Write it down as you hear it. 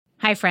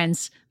Hi,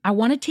 friends. I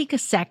want to take a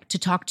sec to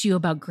talk to you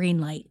about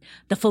Greenlight,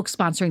 the folks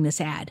sponsoring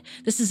this ad.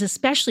 This is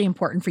especially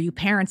important for you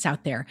parents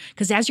out there,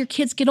 because as your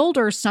kids get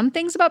older, some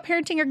things about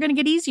parenting are going to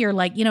get easier,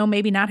 like,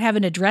 maybe not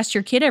having to dress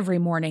your kid every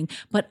morning,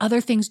 but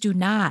other things do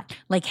not,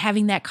 like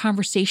having that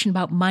conversation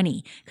about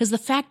money. Because the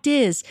fact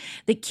is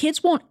that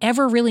kids won't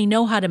ever really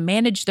know how to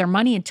manage their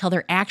money until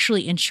they're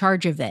actually in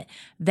charge of it.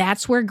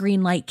 That's where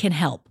Greenlight can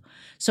help.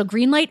 So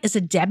Greenlight is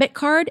a debit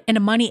card and a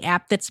money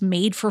app that's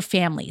made for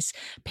families.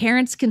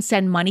 Parents can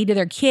send money to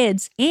their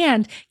kids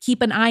and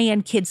keep an eye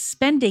on kids'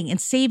 spending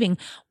and saving,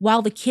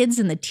 while the kids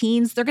and the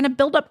teens, they're going to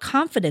build up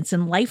confidence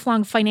and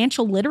lifelong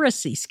financial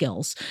literacy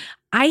skills.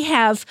 I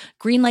have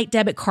Greenlight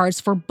debit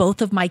cards for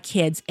both of my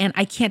kids, and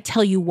I can't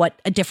tell you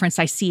what a difference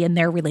I see in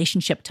their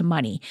relationship to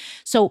money.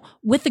 So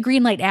with the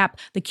Greenlight app,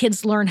 the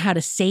kids learn how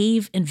to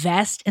save,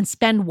 invest, and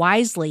spend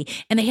wisely,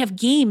 and they have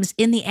games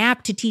in the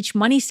app to teach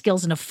money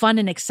skills in a fun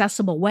and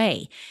accessible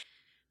way.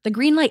 The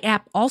Greenlight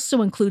app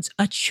also includes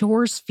a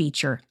chores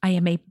feature. I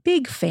am a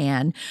big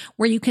fan,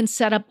 where you can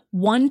set up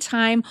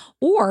one-time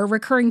or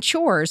recurring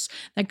chores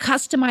that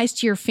customize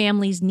to your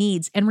family's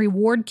needs and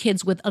reward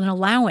kids with an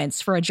allowance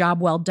for a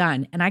job well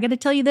done. And I got to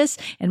tell you this,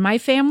 in my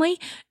family,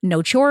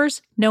 no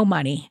chores, no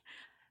money.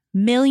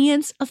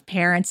 Millions of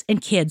parents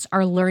and kids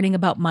are learning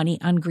about money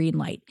on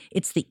Greenlight.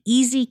 It's the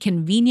easy,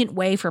 convenient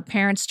way for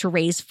parents to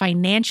raise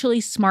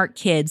financially smart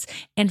kids,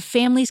 and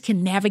families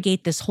can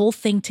navigate this whole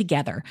thing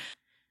together.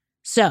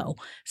 So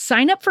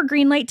sign up for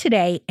Greenlight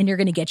today, and you're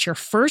going to get your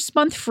first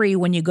month free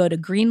when you go to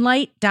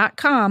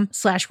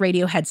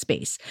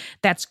greenlight.com/radioheadspace.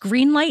 That's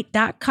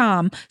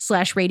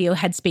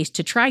greenlight.com/radioheadspace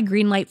to try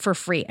Greenlight for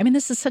free. I mean,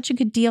 this is such a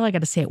good deal. I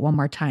got to say it one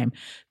more time.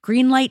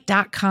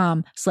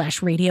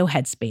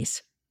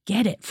 Greenlight.com/radioheadspace.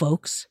 Get it,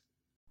 folks.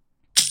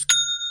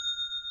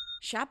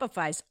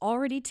 Shopify's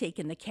already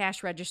taken the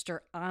cash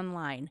register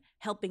online,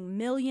 helping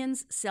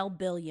millions sell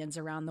billions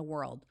around the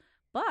world.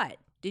 But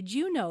did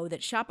you know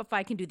that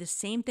Shopify can do the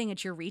same thing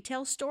at your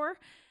retail store?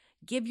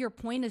 Give your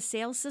point of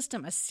sale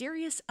system a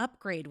serious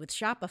upgrade with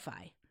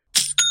Shopify.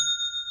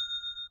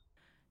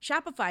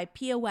 Shopify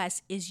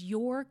POS is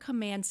your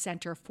command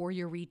center for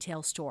your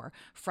retail store.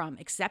 From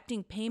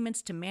accepting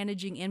payments to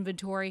managing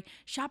inventory,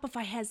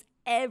 Shopify has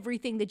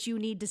everything that you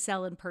need to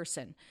sell in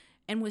person.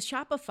 And with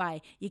Shopify,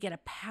 you get a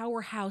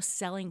powerhouse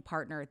selling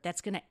partner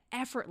that's going to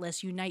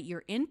effortlessly unite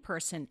your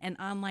in-person and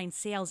online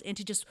sales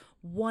into just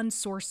one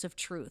source of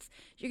truth.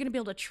 You're going to be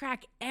able to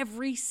track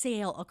every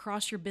sale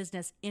across your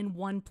business in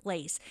one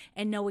place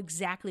and know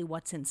exactly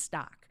what's in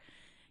stock.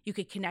 You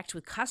could connect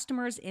with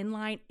customers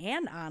inline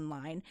and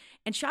online.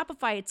 And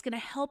Shopify, it's going to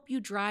help you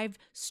drive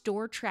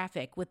store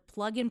traffic with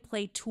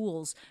plug-and-play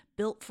tools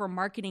built for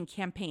marketing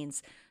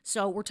campaigns.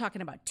 So we're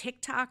talking about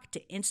TikTok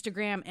to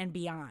Instagram and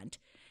beyond.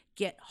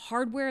 Get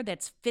hardware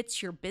that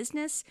fits your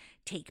business,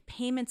 take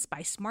payments by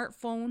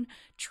smartphone,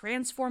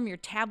 transform your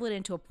tablet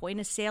into a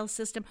point-of-sale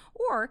system,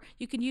 or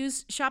you can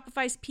use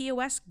Shopify's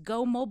POS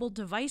Go mobile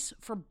device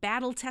for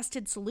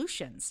battle-tested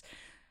solutions.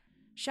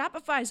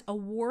 Shopify's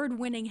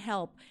award-winning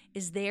help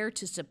is there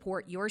to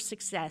support your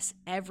success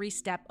every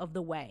step of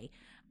the way.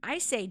 I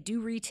say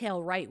do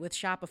retail right with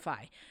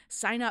Shopify.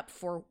 Sign up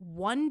for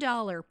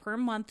 $1 per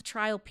month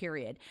trial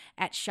period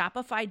at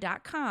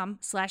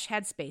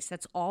shopify.com/headspace.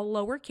 That's all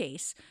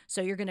lowercase.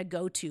 So you're going to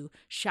go to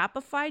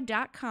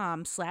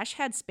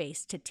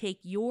shopify.com/headspace to take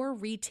your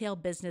retail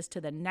business to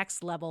the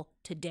next level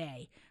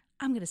today.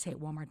 I'm going to say it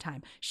one more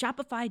time.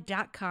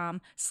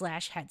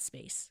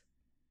 Shopify.com/headspace.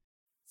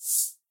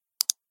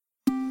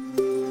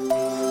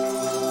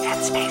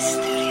 Headspace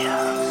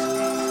Studios.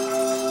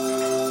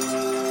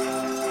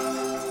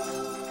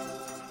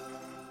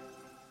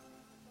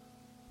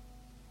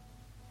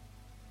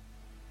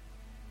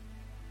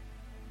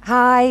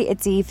 Hi,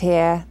 it's Eve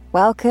here.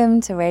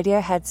 Welcome to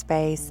Radio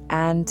Headspace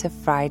and to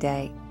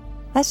Friday.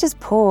 Let's just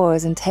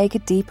pause and take a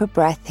deeper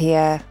breath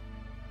here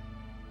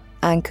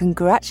and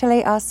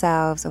congratulate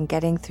ourselves on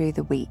getting through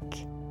the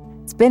week.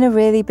 It's been a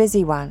really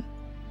busy one,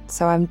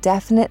 so I'm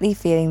definitely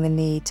feeling the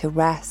need to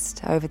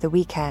rest over the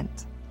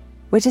weekend,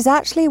 which is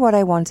actually what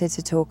I wanted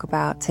to talk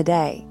about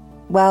today.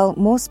 Well,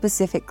 more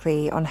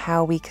specifically on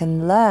how we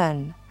can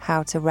learn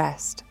how to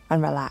rest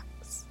and relax.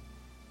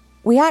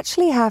 We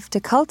actually have to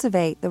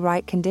cultivate the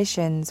right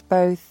conditions,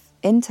 both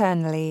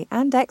internally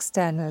and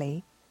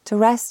externally, to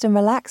rest and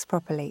relax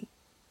properly.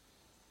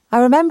 I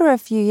remember a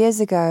few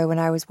years ago when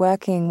I was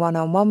working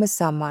one-on-one with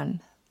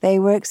someone, they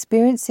were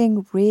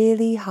experiencing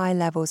really high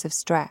levels of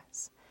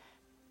stress.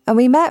 And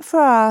we met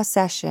for our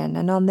session,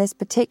 and on this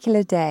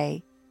particular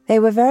day, they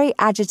were very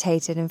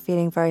agitated and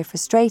feeling very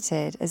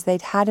frustrated as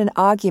they'd had an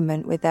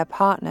argument with their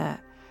partner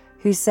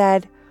who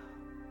said,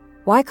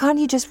 "Why can't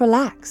you just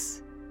relax?"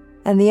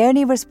 And the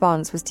only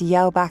response was to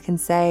yell back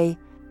and say,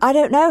 "I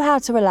don't know how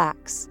to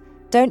relax.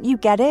 Don't you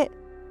get it?"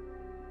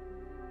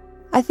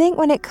 I think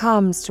when it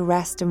comes to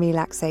rest and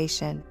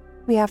relaxation,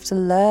 we have to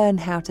learn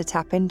how to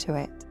tap into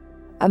it.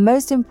 And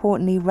most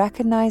importantly,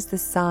 recognize the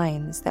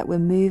signs that we're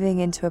moving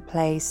into a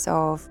place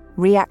of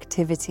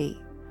reactivity,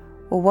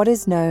 or what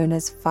is known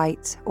as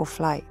fight or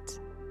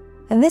flight.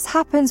 And this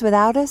happens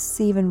without us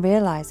even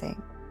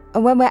realizing.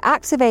 And when we're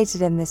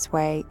activated in this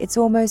way, it's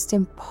almost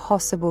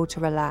impossible to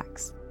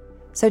relax.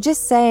 So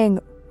just saying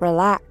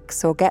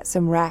relax or get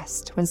some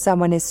rest when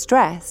someone is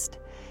stressed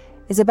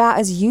is about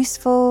as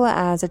useful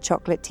as a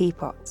chocolate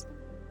teapot.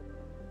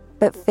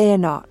 But fear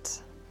not,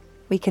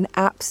 we can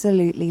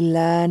absolutely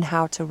learn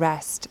how to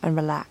rest and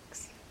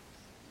relax.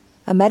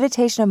 A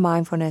meditation of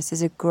mindfulness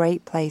is a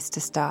great place to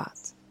start.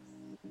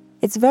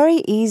 It's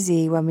very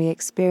easy when we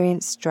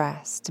experience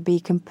stress to be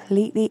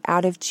completely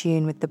out of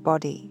tune with the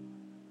body,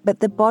 but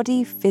the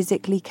body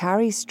physically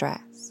carries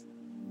stress.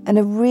 And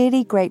a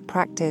really great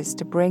practice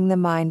to bring the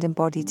mind and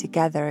body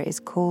together is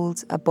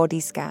called a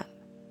body scan.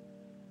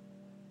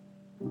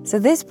 So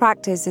this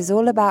practice is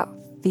all about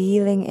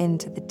feeling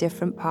into the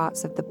different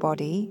parts of the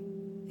body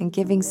and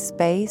giving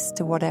space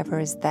to whatever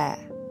is there.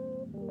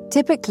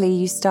 Typically,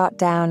 you start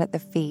down at the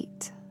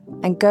feet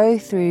and go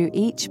through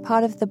each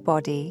part of the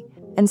body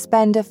and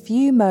spend a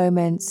few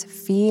moments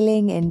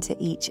feeling into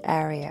each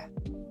area.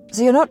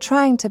 So you're not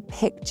trying to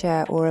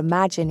picture or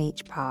imagine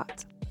each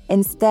part.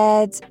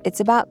 Instead, it's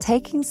about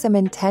taking some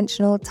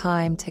intentional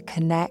time to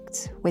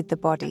connect with the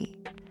body.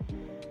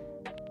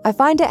 I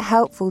find it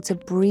helpful to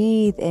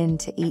breathe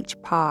into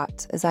each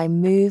part as I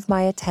move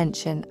my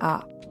attention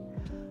up.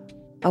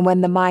 And when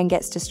the mind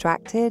gets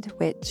distracted,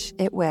 which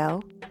it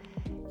will,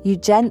 you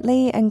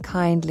gently and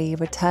kindly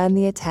return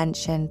the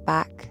attention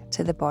back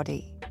to the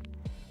body.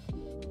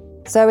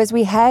 So as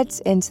we head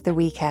into the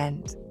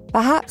weekend,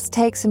 perhaps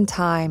take some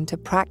time to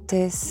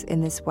practice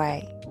in this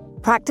way.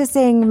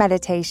 Practicing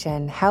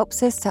meditation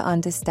helps us to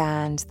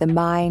understand the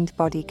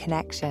mind-body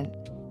connection.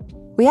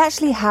 We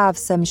actually have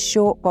some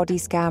short body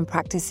scan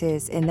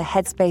practices in the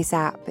Headspace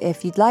app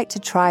if you'd like to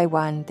try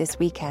one this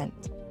weekend.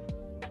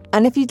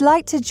 And if you'd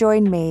like to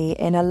join me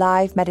in a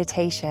live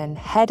meditation,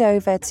 head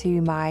over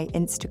to my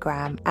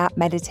Instagram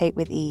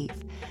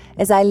 @MeditateWithEve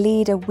as I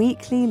lead a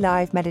weekly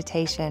live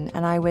meditation,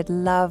 and I would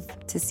love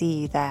to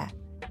see you there.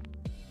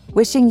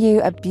 Wishing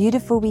you a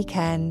beautiful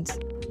weekend,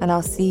 and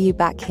I'll see you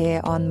back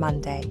here on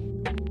Monday.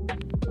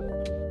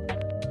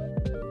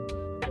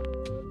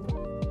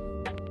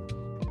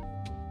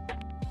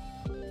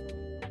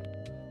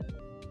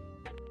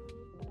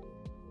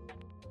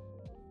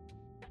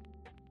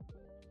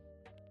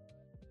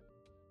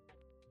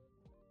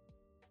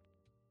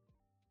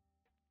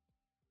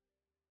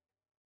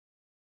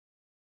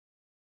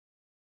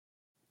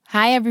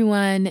 Hi,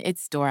 everyone.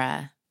 It's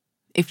Dora.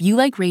 If you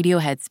like Radio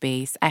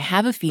Headspace, I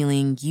have a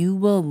feeling you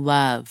will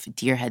love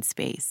Dear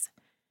Headspace.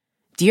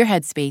 Dear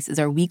Headspace is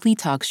our weekly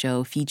talk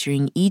show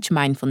featuring each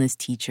mindfulness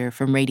teacher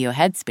from Radio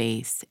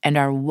Headspace and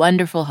our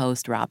wonderful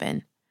host,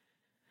 Robin.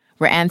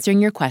 We're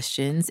answering your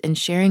questions and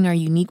sharing our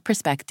unique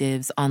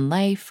perspectives on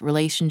life,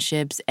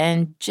 relationships,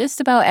 and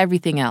just about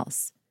everything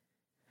else.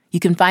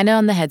 You can find it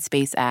on the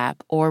Headspace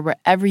app or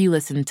wherever you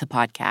listen to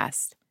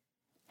podcasts.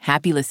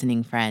 Happy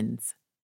listening, friends.